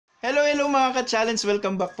Hello mga ka-challenge!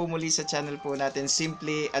 Welcome back po muli sa channel po natin,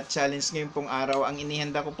 Simple at Challenge. Ngayon pong araw, ang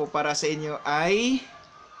inihanda ko po para sa inyo ay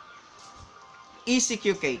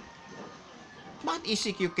ECQ Cake. Bakit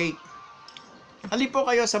ECQ Cake? Halip po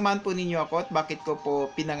kayo, samahan po ninyo ako at bakit ko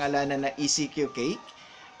po pinangalanan na ECQ Cake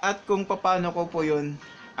at kung paano ko po yun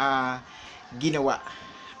ginawa.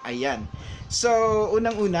 Ayan. So,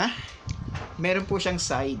 unang-una, meron po siyang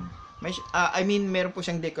side. Meron po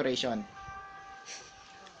siyang decoration.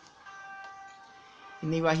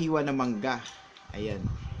 Iniwa-hiwa na mangga. Ayan.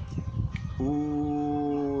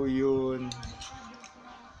 Yun.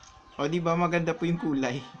 O, di ba maganda po yung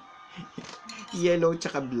kulay? Yellow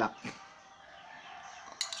tsaka black.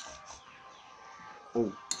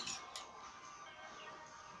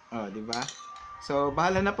 Di ba? So,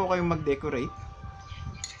 bahala na po kayong mag-decorate.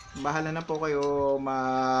 Bahala na po kayo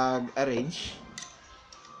mag-arrange.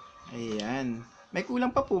 Ayan. May kulang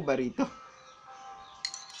pa po ba rito?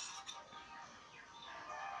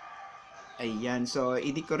 Ayan, so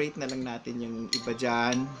i-decorate na lang natin yung iba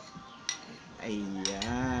dyan.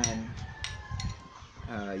 Ayan.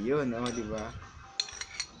 Yun, di ba?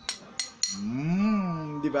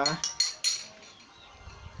 Di ba?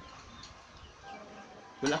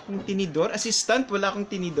 Wala akong tinidor. Assistant, wala akong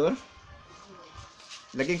tinidor.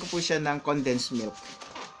 Lagyan ko po siya ng condensed milk.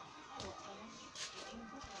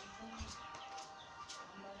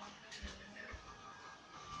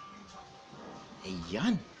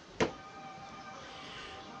 Ayan.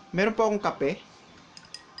 Meron po akong kape.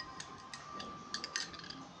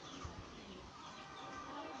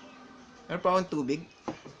 Meron po akong tubig.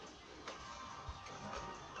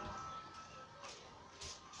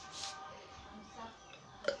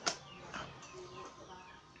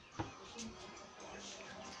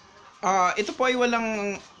 Ito po ay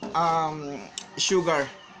walang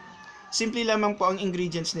sugar. Simple lamang po ang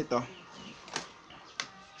ingredients nito.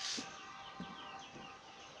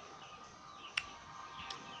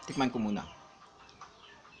 Tikman ko muna.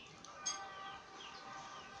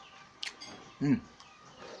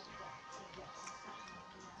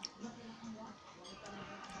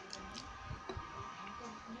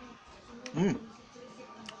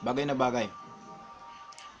 Bagay na bagay.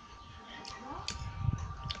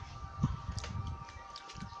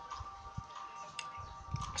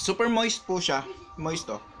 Super moist po siya. Moist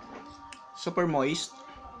to. Super moist.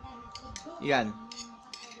 Yan.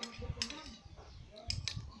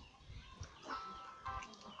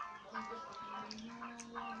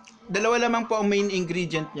 Dalawa lamang po ang main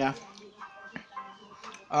ingredient niya.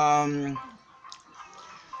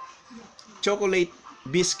 Chocolate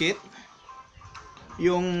biscuit.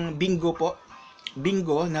 Yung bingo po.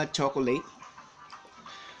 Bingo na chocolate.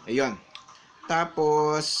 Ayun.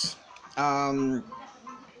 Tapos,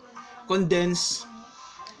 condensed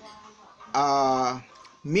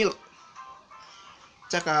milk.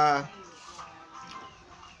 Tsaka,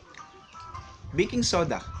 baking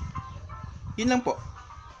soda. Yun lang po.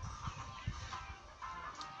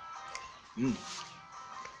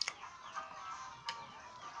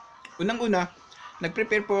 Unang-una,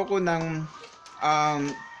 nag-prepare po ako ng 10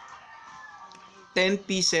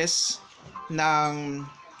 pieces ng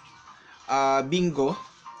bingo,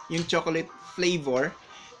 yung chocolate flavor.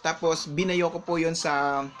 Tapos binayo ko po yun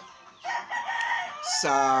sa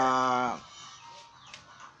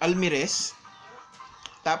almirez.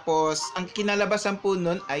 Tapos ang kinalabasan po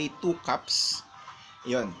nun ay 2 cups.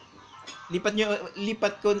 Yun.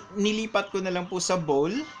 Nilipat ko na lang po sa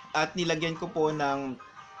bowl at nilagyan ko po ng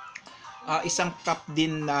isang cup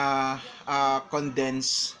din na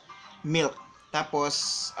condensed milk.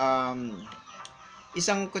 Tapos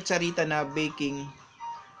isang kutsarita na baking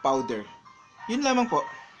powder. Yun lamang po.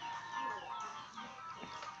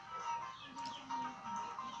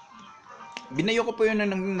 Binayo ko po yun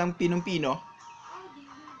ng pinong-pino.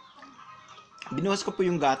 Binuhos ko po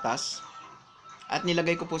yung gatas. At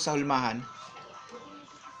nilagay ko po sa hulmahan.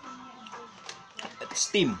 At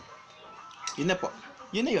steam. Yun na po.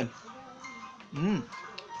 Yun na yun.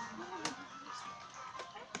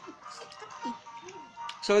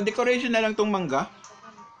 So, decoration na lang tong mangga.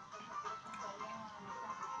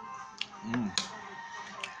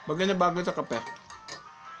 Bagay na bagay sa kape.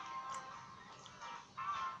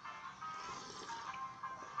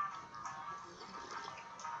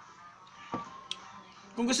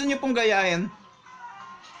 Kung gusto niyo pong gayahin,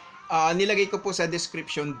 nilagay ko po sa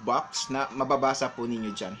description box na mababasa po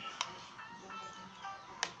ninyo dyan.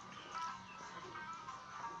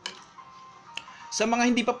 Sa mga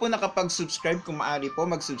hindi pa po nakapag-subscribe, kung maaari po,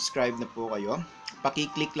 mag-subscribe na po kayo.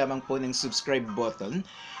 Paki-click lamang po ng subscribe button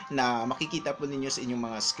na makikita po ninyo sa inyong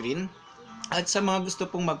mga screen. At sa mga gusto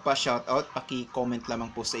pong magpa-shoutout, paki-comment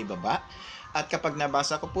lamang po sa ibaba. At kapag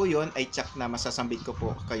nabasa ko po yon, ay tsak na masasambit ko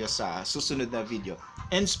po kayo sa susunod na video.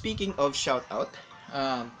 And speaking of shoutout,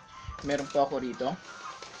 meron po ako rito.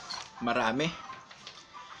 Marami.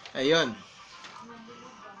 Ayun.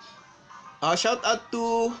 Shoutout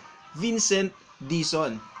to Vincent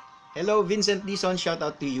Dison. Hello Vincent Dison,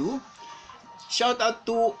 shoutout to you. Shoutout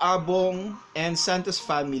to Abong and Santos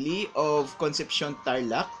family of Concepcion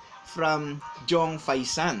Tarlac from Jong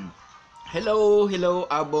Faisan. Hello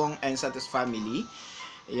Abong and Santos family.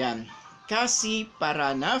 Ayan. Cassie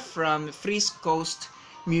Parana from Freeze Coast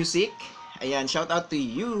Music. Ayan, shout out to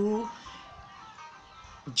you.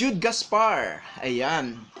 Jude Gaspar.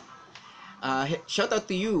 Ayan. Shout out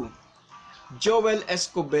to you. Joel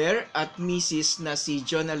Escobar at Mrs. na si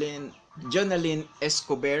Jonalyn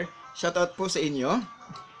Escobar. Shout out po sa inyo.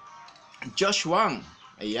 Josh Wang.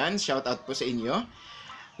 Ayan, shout out po sa inyo.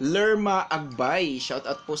 Lerma Agbay, shout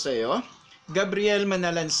out po sa iyo. Gabriel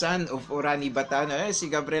Manalansan of Orani, Bataan.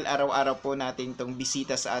 Si Gabriel, araw-araw po natin itong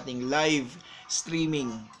bisita sa ating live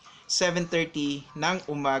streaming 7:30 ng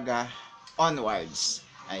umaga onwards.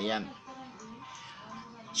 Ayan.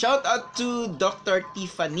 Shout out to Dr.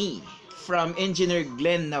 Tiffany from Engineer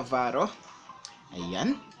Glenn Navarro.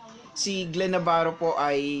 Ayan. Si Glenn Navarro po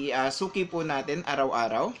ay suki po natin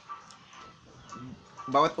araw-araw.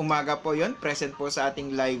 Bawat umaga po yon, present po sa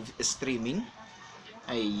ating live streaming.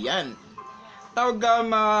 Ayan.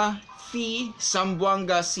 Taugama Fi,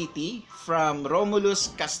 Zamboanga City from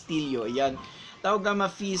Romulus Castillo. Ayan. Taugama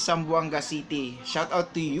Fi, Zamboanga City. Shout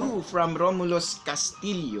out to you from Romulus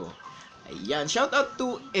Castillo. Ayan. Shout out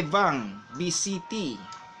to Evang BCT.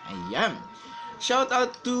 Ayan. Shout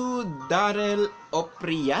out to Darrell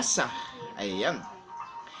Opriasa. Ayan.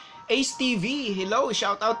 Ace TV, hello,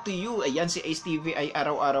 shout out to you. Ayan, si Ace TV ay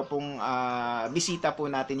araw-araw pong bisita po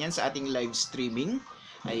natin yan sa ating live streaming.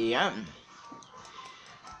 Ayan.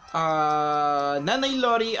 Nanay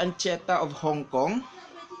Lori Ancheta of Hong Kong,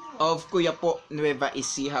 of Kuya po Nueva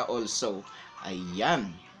Ecija also.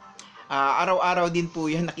 Ayan. Araw-araw din po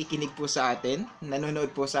yan nakikinig po sa atin,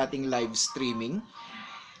 nanonood po sa ating live streaming.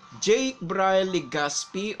 Jake Brian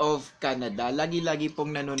Legaspi of Canada. Lagi-lagi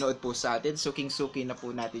pong nanonood po sa atin. Suking-suki na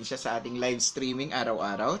po natin siya sa ating live streaming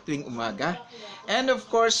araw-araw, tuwing umaga. And of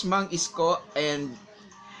course, Mang Isko and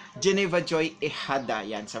Geneva Joy Ehada.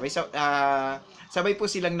 Yan. Sabay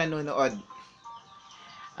po silang nanonood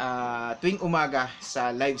tuwing umaga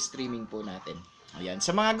sa live streaming po natin. Ayan.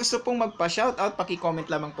 Sa mga gusto pong magpa-shoutout,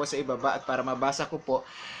 paki-comment lamang po sa ibaba at para mabasa ko po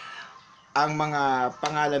ang mga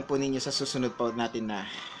pangalan po ninyo sa susunod po natin na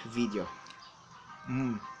video.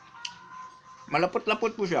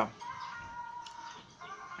 Malapot-lapot po siya.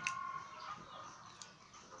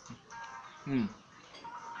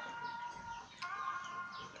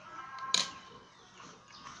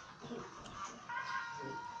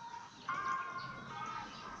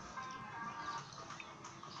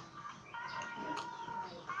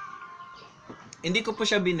 Hindi ko po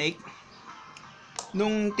siya binake.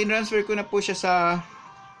 Nung tinransfer ko na po siya sa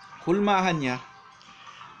hulmahan niya,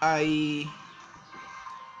 ay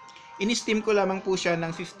in-steam ko lamang po siya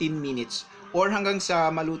ng 15 minutes or hanggang sa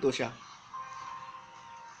maluto siya.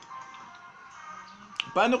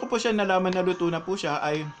 Paano ko po siya nalaman na luto na po siya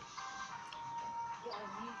ay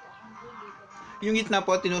yung gitna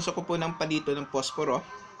po, tinusok ko po ng palito ng posporo.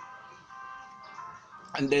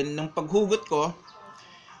 And then, nung paghugot ko,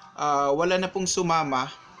 wala na pong sumama.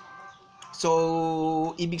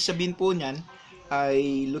 So, ibig sabihin po niyan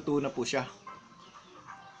ay luto na po siya.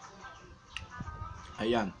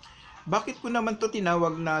 Ayan. Bakit ko naman to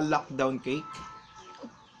tinawag na lockdown cake?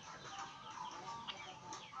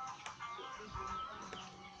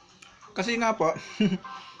 Kasi nga po,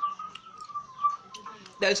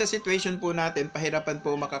 dahil sa situation po natin, pahirapan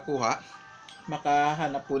po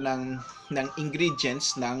makahanap po ng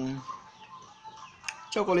ingredients ng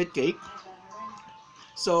chocolate cake.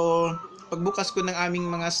 So, pagbukas ko ng aming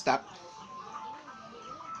mga stock,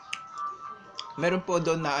 meron po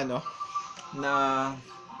doon na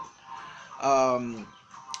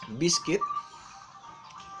biscuit.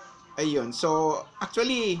 Ayun. So,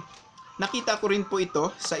 actually, nakita ko rin po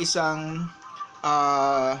ito sa isang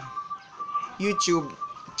YouTube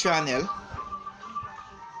channel.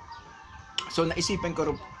 So, naisipan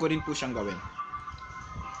ko rin po siyang gawin.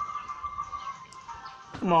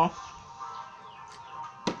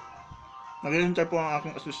 Naghihintay po ang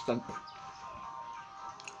aking assistant.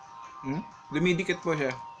 Dumidikit po siya.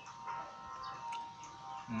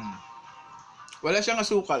 Wala siyang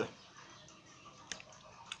asukal.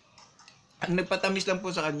 Ang nagpatamis lang po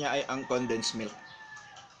sa kanya ay ang condensed milk.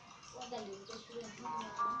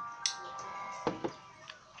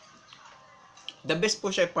 The best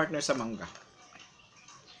po siya partner sa mangga.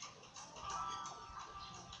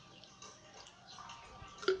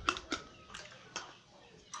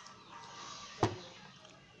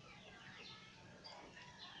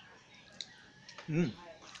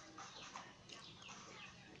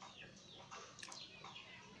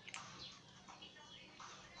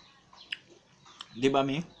 Di ba,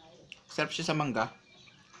 Mi? Sarap siya sa mangga.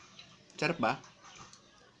 Sarap ba?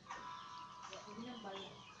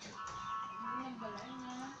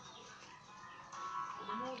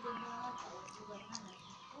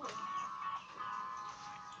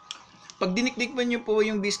 Pag dinikdik niyo po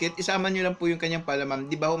yung biscuit, isama niyo lang po yung kanyang palaman.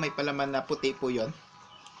 Di ba ho, may palaman na puti po yon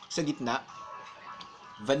sa gitna?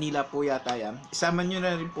 Vanilla po yata yan. Isama niyo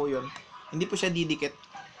na rin po yon. Hindi po siya didikit.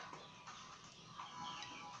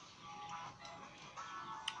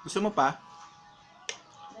 Gusto mo pa?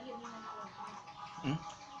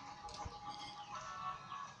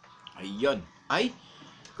 Ayun. Ay,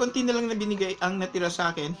 konti na lang na binigay ang natira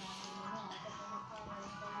sa akin.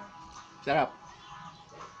 Sarap.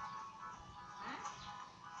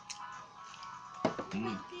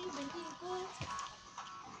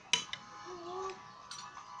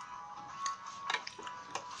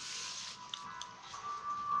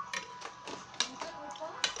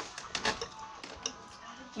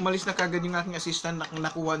 Umalis na kagad yung aking assistant na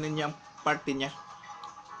nakuha na niya ang parte niya.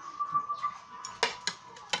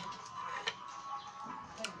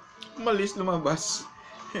 Umalis, lumabas.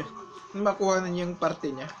 Makuha na niya yung parte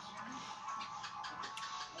niya.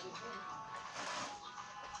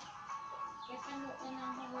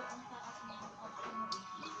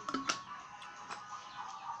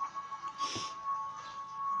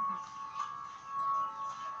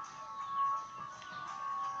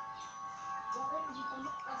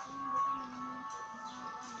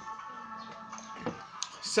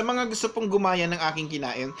 Sa mga gusto pong gumaya ng aking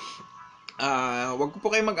kinain, wag ko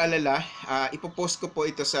po kayo mag-alala. Ipopost ko po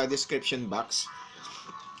ito sa description box.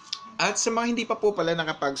 At sa mga hindi pa po pala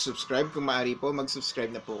nakapag-subscribe, kung maaari po,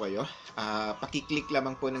 mag-subscribe na po kayo. Pakiclick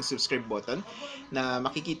lamang po ng subscribe button na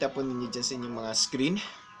makikita po ninyo dyan sa inyong mga screen.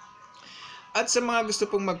 At sa mga gusto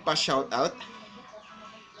pong magpa-shoutout,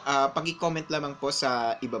 paki-comment lamang po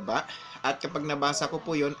sa ibaba. At kapag nabasa ko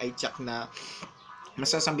po yon ay check na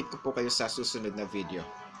masasambit ko po kayo sa susunod na video.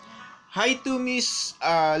 Hi to Miss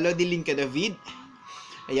Lodilinka David.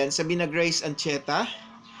 Ayan, Sabina Grace Ancheta.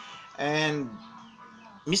 And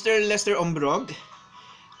Mr. Lester Ombrog.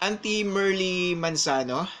 Auntie Merly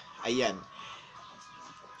Manzano. Ayan.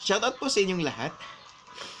 Shoutout po sa inyong lahat.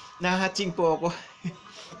 Nahatsing po ako.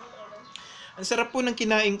 Ang sarap po ng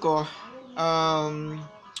kinain ko.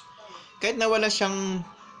 Kahit na wala siyang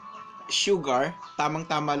sugar,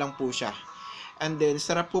 tamang-tama lang po siya. And then,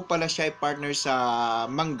 sarap po pala siya i-partner sa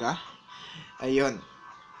mangga. Ayun.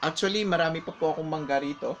 Actually, marami pa po akong mangga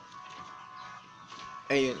rito.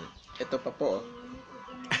 Ayun. Ito pa po.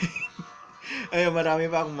 Ayun, marami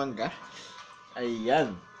pa akong mangga.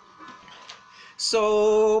 Ayan.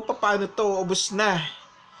 So, paano to? Ubus na.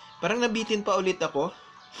 Parang nabitin pa ulit ako.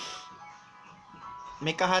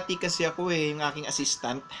 May kahati kasi ako yung aking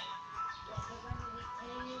assistant.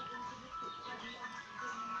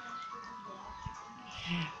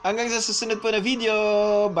 Hanggang sa susunod po na video.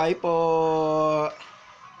 Bye po!